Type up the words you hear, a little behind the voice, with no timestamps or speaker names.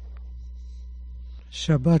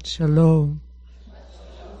Shabbat Shalom.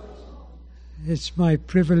 It's my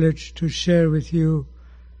privilege to share with you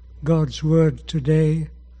God's Word today,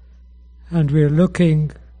 and we're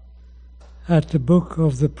looking at the book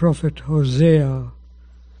of the prophet Hosea.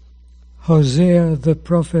 Hosea the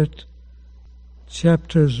prophet,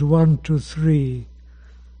 chapters 1 to 3.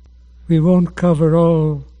 We won't cover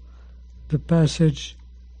all the passage,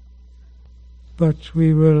 but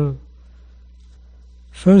we will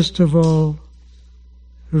first of all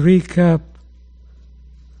recap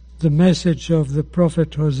the message of the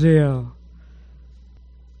prophet Hosea.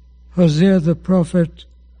 Hosea the prophet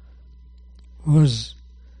was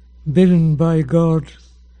bidden by God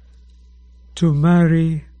to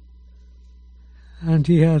marry, and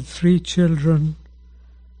he had 3 children.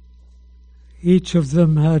 Each of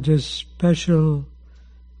them had a special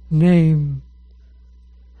name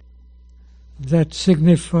that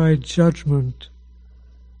signified judgment.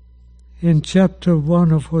 In chapter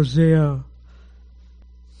 1 of Hosea,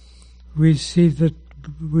 we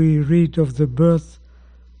read of the birth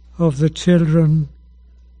of the children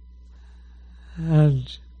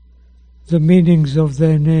and the meanings of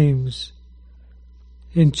their names.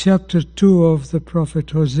 In chapter 2 of the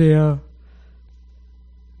prophet Hosea,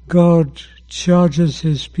 God charges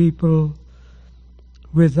his people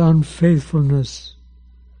with unfaithfulness,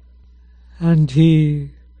 and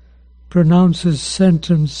he pronounces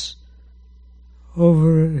sentence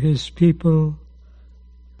over his people.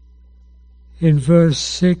 In verse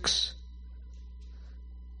 6,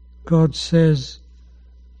 God says,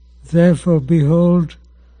 "Therefore, behold,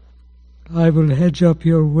 I will hedge up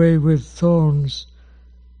your way with thorns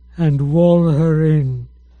and wall her in,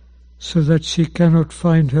 so that she cannot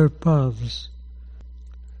find her paths."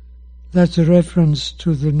 That's a reference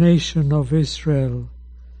to the nation of Israel.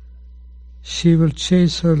 She will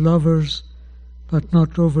chase her lovers, but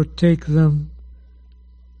not overtake them.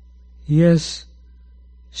 Yes,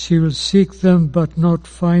 she will seek them, but not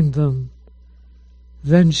find them.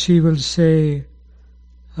 Then she will say,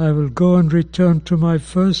 "I will go and return to my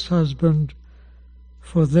first husband,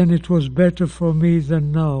 for then it was better for me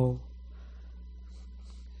than now."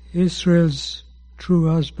 Israel's true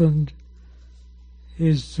husband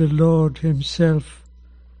is the Lord himself,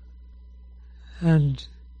 and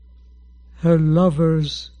her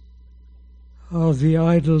lovers are the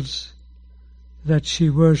idols that she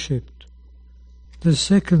worshipped. The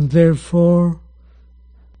second, therefore,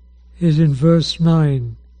 is in verse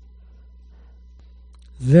 9.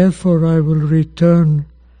 "Therefore I will return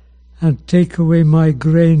and take away my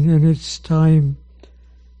grain in its time,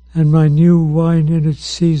 and my new wine in its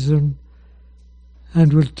season,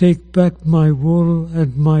 and will take back my wool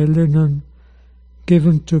and my linen,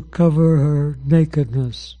 given to cover her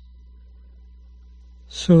nakedness."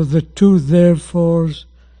 So the 2 therefores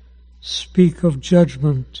speak of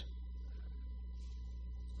judgment.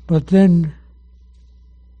 But then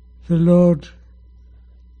the Lord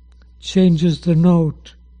changes the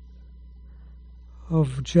note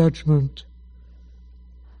of judgment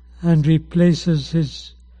and replaces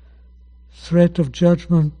his threat of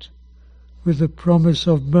judgment with a promise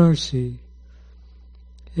of mercy.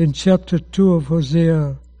 In chapter 2 of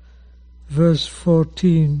Hosea, verse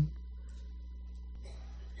 14,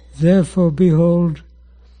 "Therefore, behold,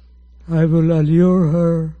 I will allure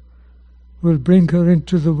her, will bring her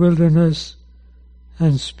into the wilderness,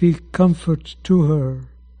 and speak comfort to her.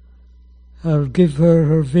 I'll give her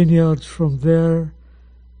her vineyards from there,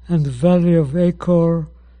 and the valley of Achor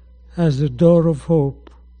as a door of hope."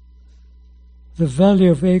 The valley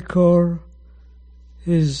of Achor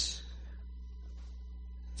is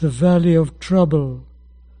the valley of trouble.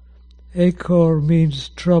 Achor means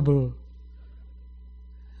trouble,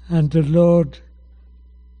 and the Lord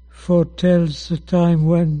foretells the time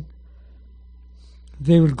when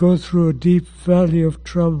they will go through a deep valley of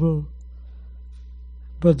trouble,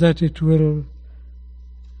 but that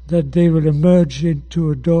they will emerge into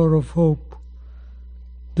a door of hope.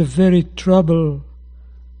 The very trouble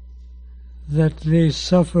that they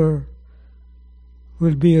suffer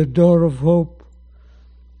will be a door of hope.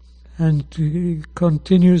 And he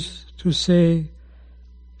continues to say,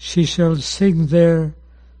 "She shall sing there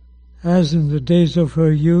as in the days of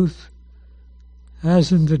her youth,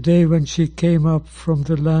 as in the day when she came up from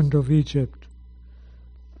the land of Egypt."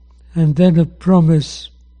 And then a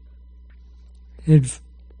promise in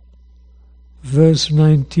verse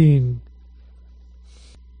 19.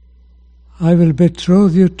 "I will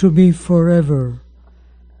betroth you to me forever.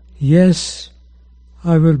 Yes,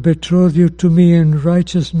 I will betroth you to me in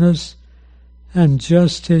righteousness and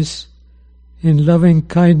justice, in loving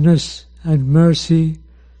kindness and mercy.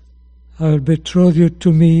 I will betroth you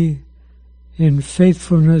to me in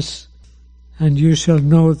faithfulness, and you shall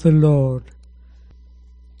know the Lord.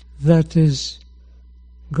 That is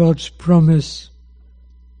God's promise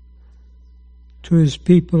to his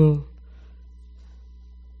people.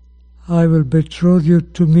 I will betroth you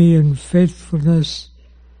to me in faithfulness,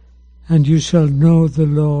 and you shall know the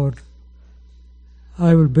Lord.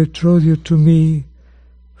 I will betroth you to me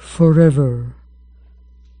forever.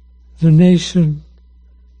 The nation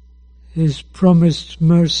is promised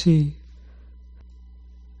mercy,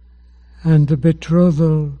 and the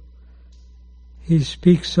betrothal he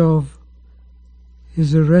speaks of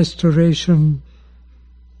is a restoration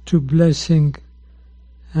to blessing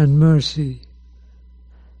and mercy.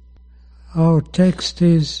 Our text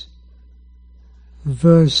is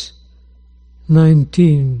verse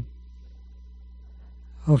 19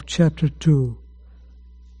 of chapter 2.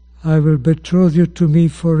 I will betroth you to me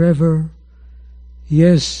forever.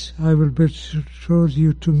 Yes, I will betroth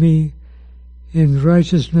you to me in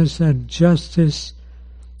righteousness and justice,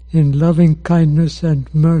 in loving kindness and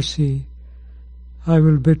mercy. I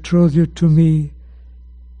will betroth you to me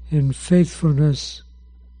in faithfulness,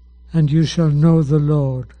 and you shall know the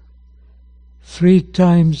Lord. 3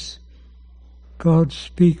 times God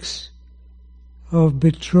speaks of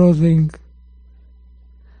betrothing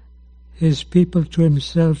his people to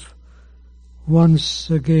himself once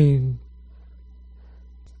again.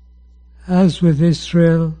 As with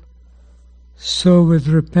Israel, so with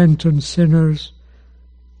repentant sinners,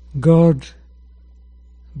 God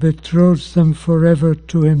betroths them forever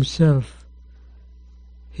to himself.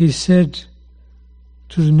 He said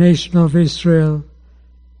to the nation of Israel,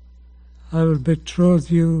 I will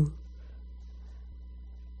betroth you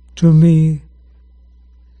to me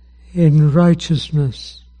in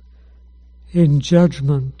righteousness, in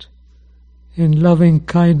judgment, in loving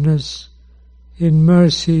kindness, in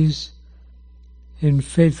mercies, in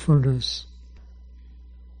faithfulness.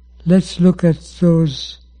 Let's look at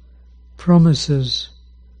those promises.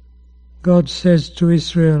 God says to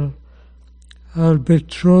Israel, I'll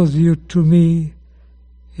betroth you to me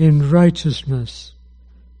in righteousness.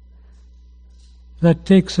 That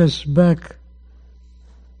takes us back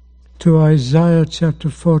to Isaiah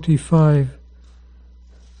chapter 45.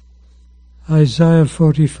 Isaiah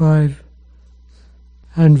 45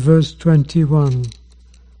 and verse 21.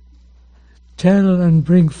 Tell and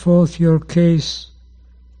bring forth your case.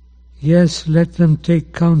 Yes, let them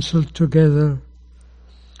take counsel together.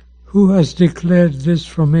 Who has declared this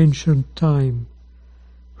from ancient time?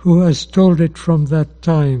 Who has told it from that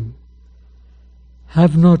time?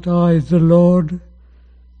 Have not I the Lord,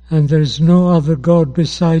 and there is no other God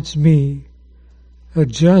besides me, a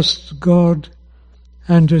just God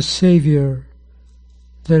and a Saviour,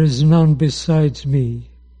 there is none besides me.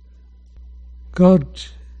 God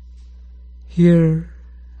here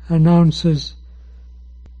announces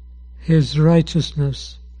his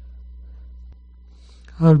righteousness.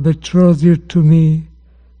 I'll betroth you to me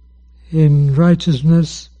in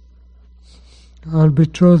righteousness. I'll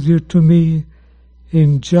betroth you to me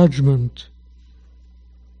in judgment.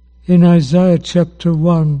 In Isaiah chapter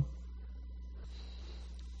 1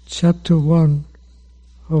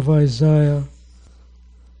 of Isaiah,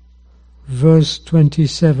 verse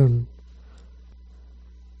 27,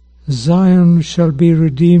 Zion shall be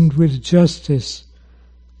redeemed with justice,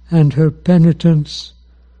 and her penitents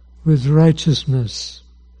with righteousness.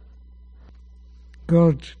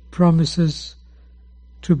 God promises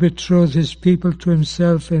to betroth his people to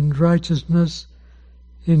himself in righteousness,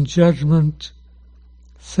 in judgment,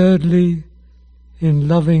 thirdly, in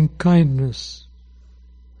loving kindness.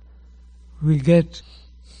 We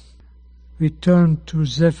turn to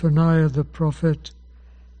Zephaniah the prophet,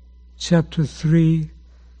 chapter 3,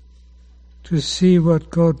 to see what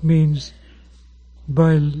God means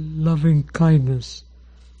by loving kindness.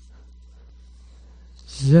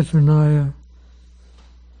 Zephaniah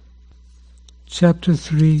chapter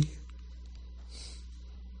 3,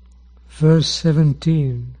 verse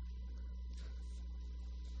 17.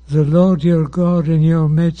 The Lord your God in your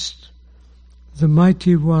midst, the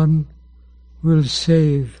mighty one, will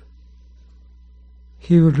save.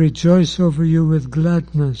 He will rejoice over you with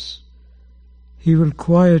gladness. He will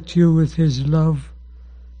quiet you with his love.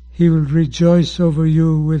 He will rejoice over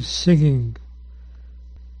you with singing.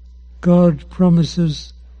 God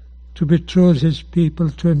promises to betroth his people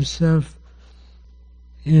to himself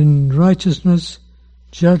in righteousness,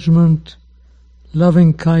 judgment,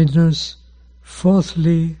 loving kindness,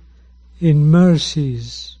 fourthly, in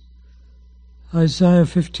mercies. Isaiah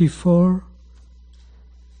 54.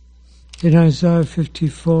 In Isaiah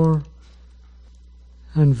 54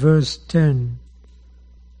 and verse 10,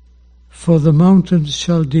 For the mountains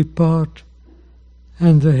shall depart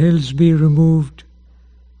and the hills be removed,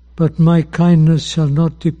 but my kindness shall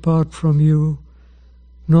not depart from you,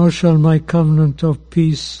 nor shall my covenant of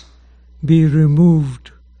peace be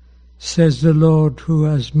removed, says the Lord who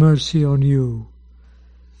has mercy on you.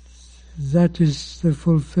 That is the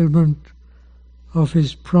fulfillment of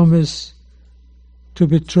his promise to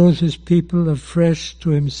betroth his people afresh to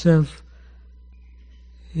himself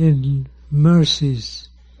in mercies,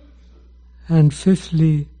 and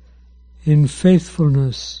fifthly, in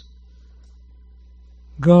faithfulness.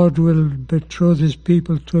 God will betroth his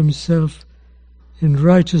people to himself in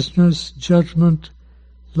righteousness, judgment,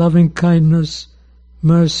 loving kindness,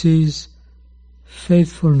 mercies,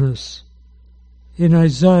 faithfulness. In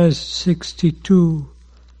Isaiah 62,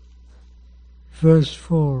 verse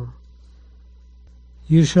 4,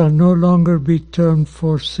 you shall no longer be termed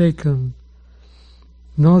forsaken,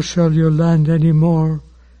 nor shall your land any more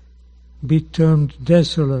be termed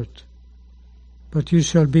desolate, but you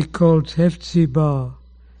shall be called Hephzibah,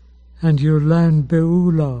 and your land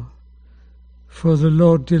Beulah, for the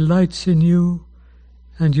Lord delights in you,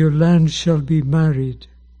 and your land shall be married.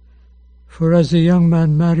 For as a young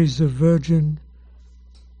man marries a virgin,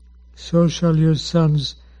 so shall your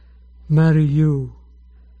sons marry you.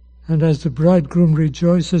 And as the bridegroom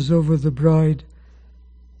rejoices over the bride,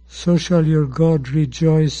 so shall your God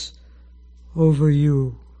rejoice over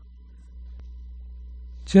you.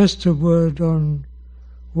 Just a word on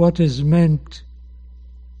what is meant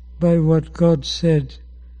by what God said.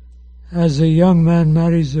 As a young man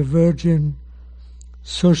marries a virgin,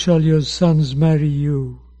 so shall your sons marry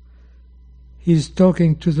you. He's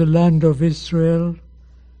talking to the land of Israel,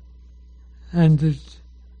 and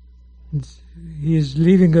he is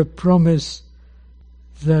leaving a promise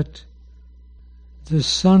that the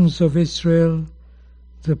sons of Israel,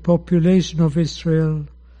 the population of Israel,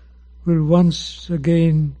 will once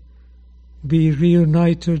again be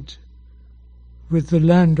reunited with the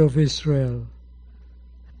land of Israel.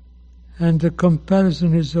 And the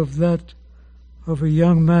comparison is of that of a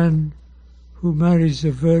young man who marries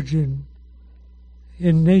a virgin.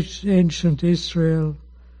 In ancient Israel,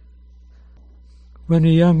 when a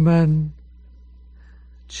young man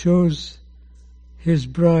chose his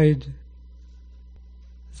bride,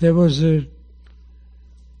 there was a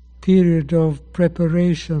period of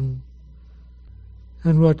preparation.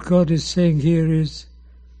 And what God is saying here is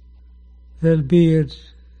there'll be a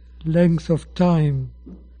length of time.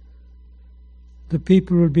 The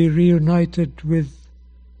people will be reunited with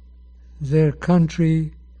their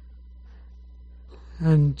country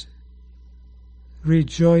and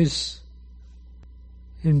rejoice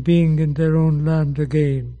in being in their own land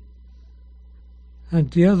again. And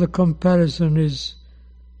the other comparison is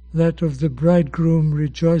that of the bridegroom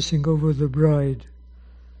rejoicing over the bride.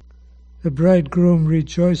 The bridegroom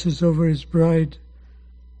rejoices over his bride,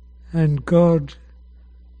 and God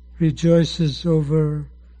rejoices over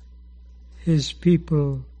his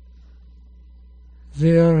people.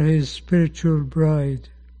 They are his spiritual bride.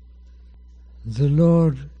 The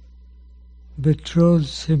Lord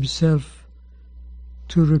betroths himself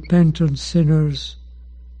to repentant sinners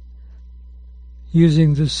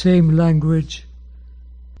using the same language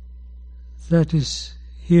that is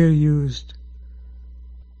here used.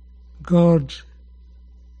 God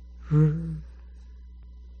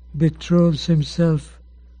betroths himself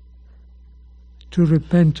to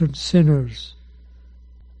repentant sinners.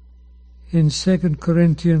 In 2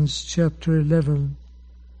 Corinthians chapter 11,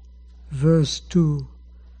 verse 2,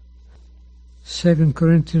 2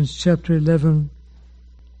 Corinthians chapter 11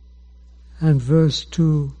 and verse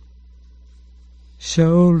 2,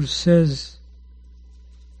 Shaul says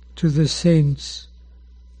to the saints,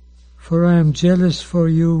 "For I am jealous for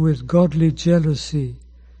you with godly jealousy,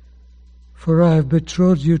 for I have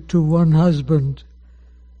betrothed you to one husband,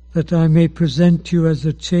 that I may present you as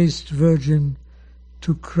a chaste virgin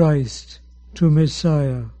to Christ, to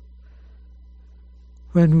Messiah."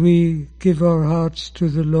 When we give our hearts to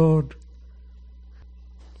the Lord,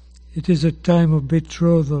 it is a time of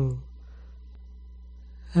betrothal.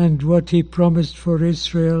 And what he promised for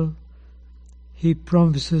Israel, he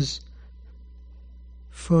promises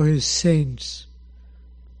for his saints.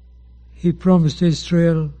 He promised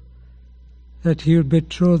Israel that he'll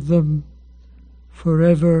betroth them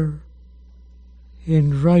forever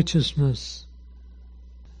in righteousness.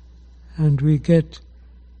 And we get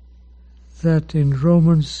that in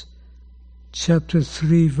Romans chapter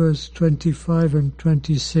 3, verse 25 and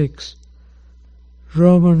 26.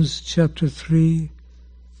 Romans chapter 3,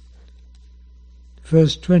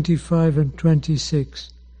 verse 25 and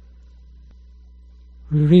 26.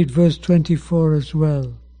 We'll read verse 24 as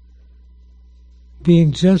well.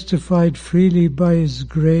 being justified freely by His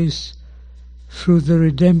grace through the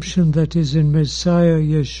redemption that is in Messiah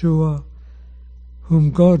Yeshua,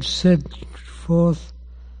 whom God sent forth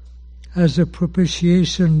as a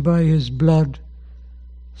propitiation by His blood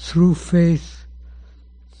through faith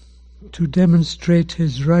to demonstrate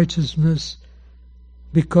His righteousness,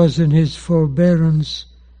 because in His forbearance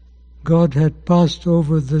God had passed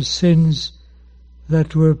over the sins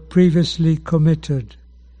that were previously committed,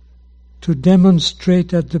 to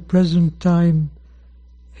demonstrate at the present time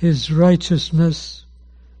His righteousness,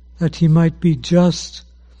 that He might be just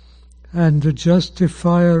and the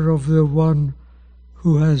justifier of the one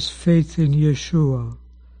who has faith in Yeshua.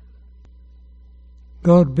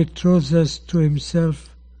 God betroths us to Himself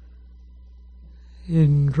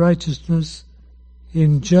in righteousness,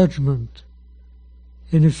 in judgment.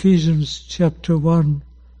 In Ephesians chapter 1,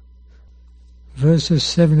 verses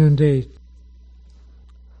 7 and 8.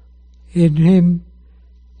 In Him,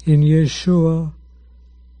 in Yeshua,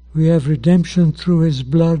 we have redemption through His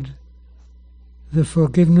blood, the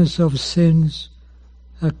forgiveness of sins,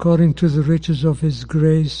 according to the riches of His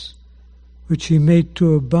grace, which He made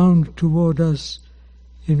to abound toward us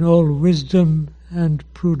in all wisdom and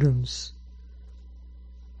prudence.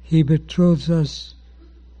 He betroths us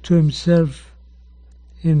to Himself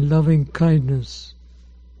in loving kindness,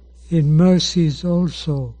 in mercies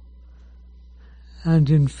also, and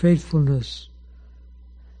in faithfulness.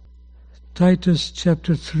 Titus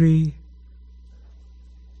chapter 3,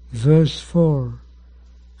 verse 4.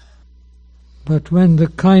 But when the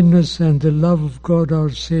kindness and the love of God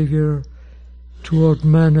our Saviour toward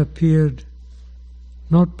man appeared,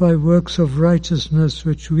 not by works of righteousness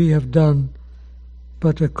which we have done,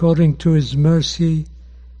 but according to His mercy,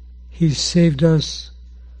 He saved us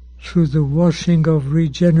through the washing of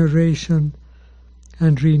regeneration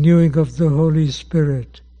and renewing of the Holy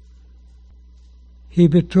Spirit. He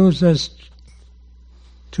betroths us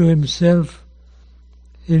to Himself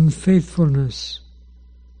in faithfulness,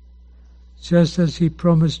 just as He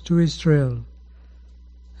promised to Israel.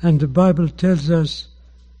 And the Bible tells us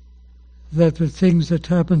that the things that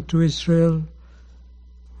happened to Israel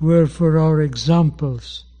were for our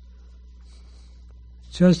examples.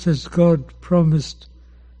 Just as God promised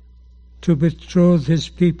to betroth His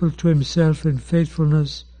people to Himself in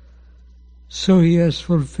faithfulness, so He has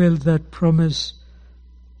fulfilled that promise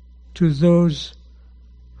to those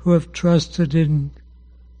who have trusted in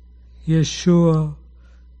Yeshua,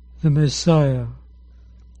 the Messiah.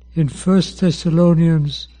 In 1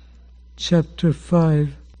 Thessalonians chapter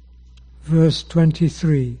 5, verse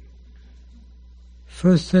 23.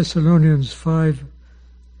 1 Thessalonians 5,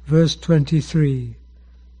 verse 23.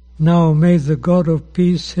 Now may the God of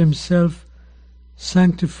peace Himself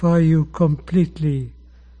sanctify you completely,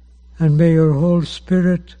 and may your whole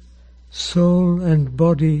spirit, soul, and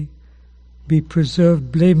body be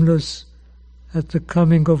preserved blameless at the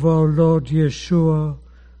coming of our Lord Yeshua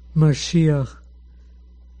Mashiach.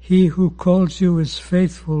 He who calls you is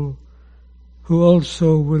faithful, who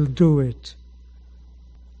also will do it.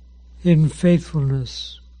 In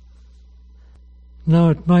faithfulness. Now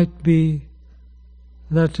it might be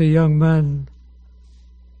that a young man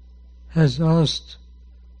has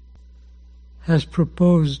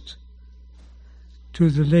proposed to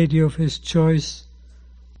the lady of his choice,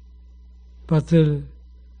 but the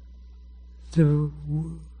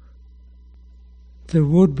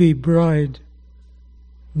would-be bride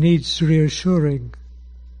needs reassuring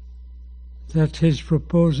that his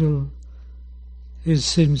proposal is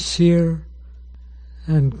sincere,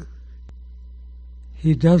 and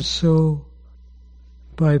he does so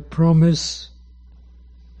by promise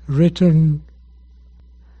written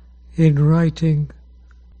in writing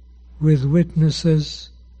with witnesses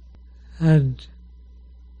and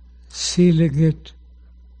sealing it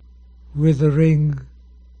with a ring,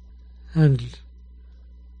 and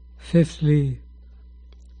fifthly,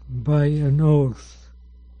 by an oath.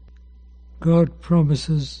 God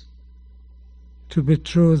promises to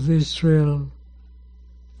betroth Israel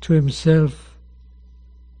to Himself,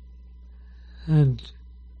 and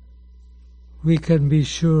we can be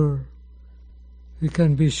sure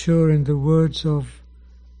in the words of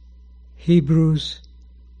Hebrews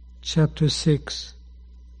chapter 6.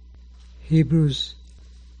 Hebrews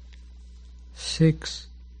 6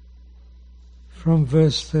 from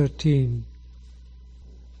verse 13.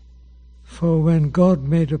 For when God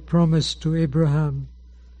made a promise to Abraham,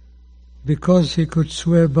 because He could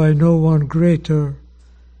swear by no one greater,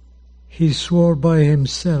 He swore by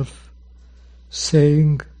Himself,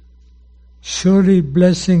 saying, Surely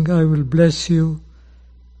blessing I will bless you,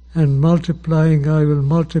 and multiplying I will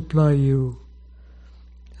multiply you.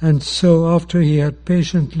 And so after he had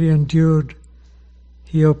patiently endured,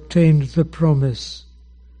 he obtained the promise.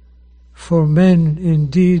 For men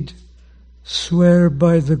indeed swear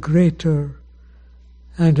by the greater,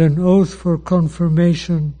 and an oath for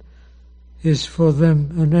confirmation is for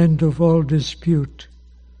them an end of all dispute.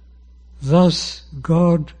 Thus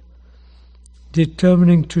God,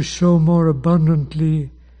 determining to show more abundantly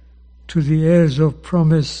to the heirs of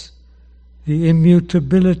promise the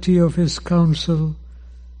immutability of his counsel,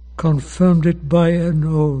 confirmed it by an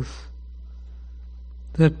oath,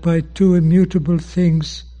 that by two immutable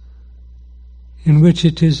things in which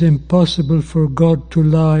it is impossible for God to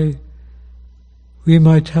lie, we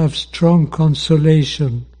might have strong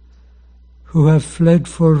consolation, who have fled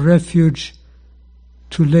for refuge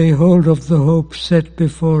to lay hold of the hope set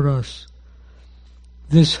before us.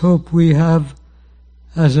 This hope we have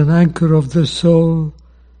as an anchor of the soul,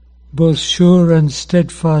 both sure and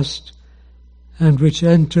steadfast, and which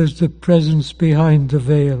enters the presence behind the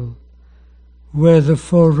veil, where the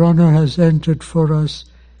forerunner has entered for us,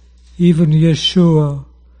 even Yeshua,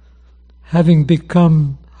 having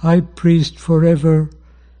become high priest forever,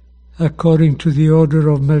 according to the order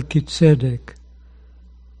of Melchizedek.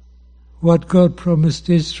 What God promised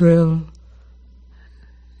Israel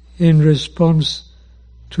in response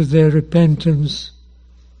to their repentance,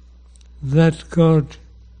 that God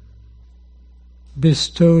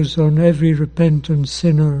bestows on every repentant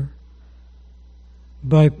sinner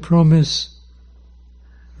by promise,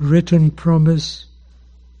 written promise,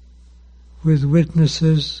 with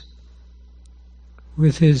witnesses,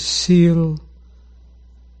 with his seal.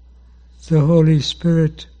 The Holy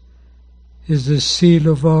Spirit is the seal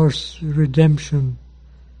of our redemption,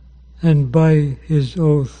 and by his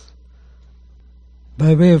oath.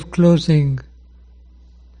 By way of closing,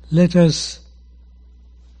 let us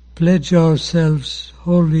pledge ourselves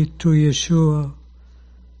wholly to Yeshua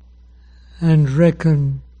and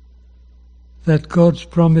reckon that God's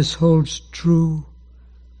promise holds true.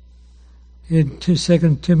 In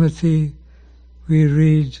 2 Timothy we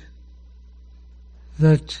read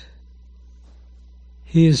that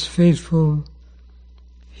he is faithful,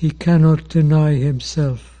 he cannot deny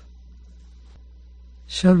himself.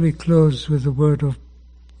 Shall we close with a word of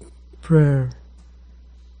prayer?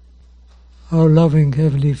 Our loving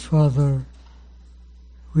Heavenly Father,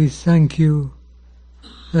 we thank you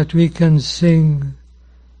that we can sing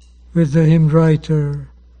with the hymn writer,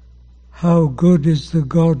 "How good is the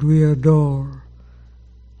God we adore,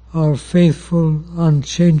 our faithful,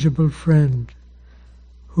 unchangeable friend,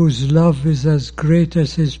 whose love is as great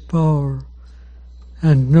as his power,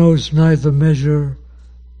 and knows neither measure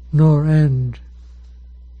nor end.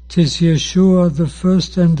 'Tis Yeshua, the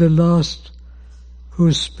first and the last,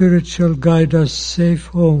 whose Spirit shall guide us safe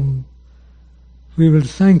home. We will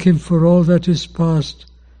thank him for all that is past,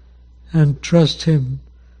 and trust him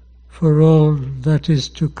for all that is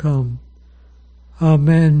to come.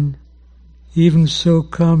 Amen. Even so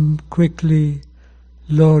come quickly,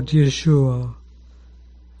 Lord Yeshua.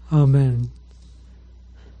 Amen.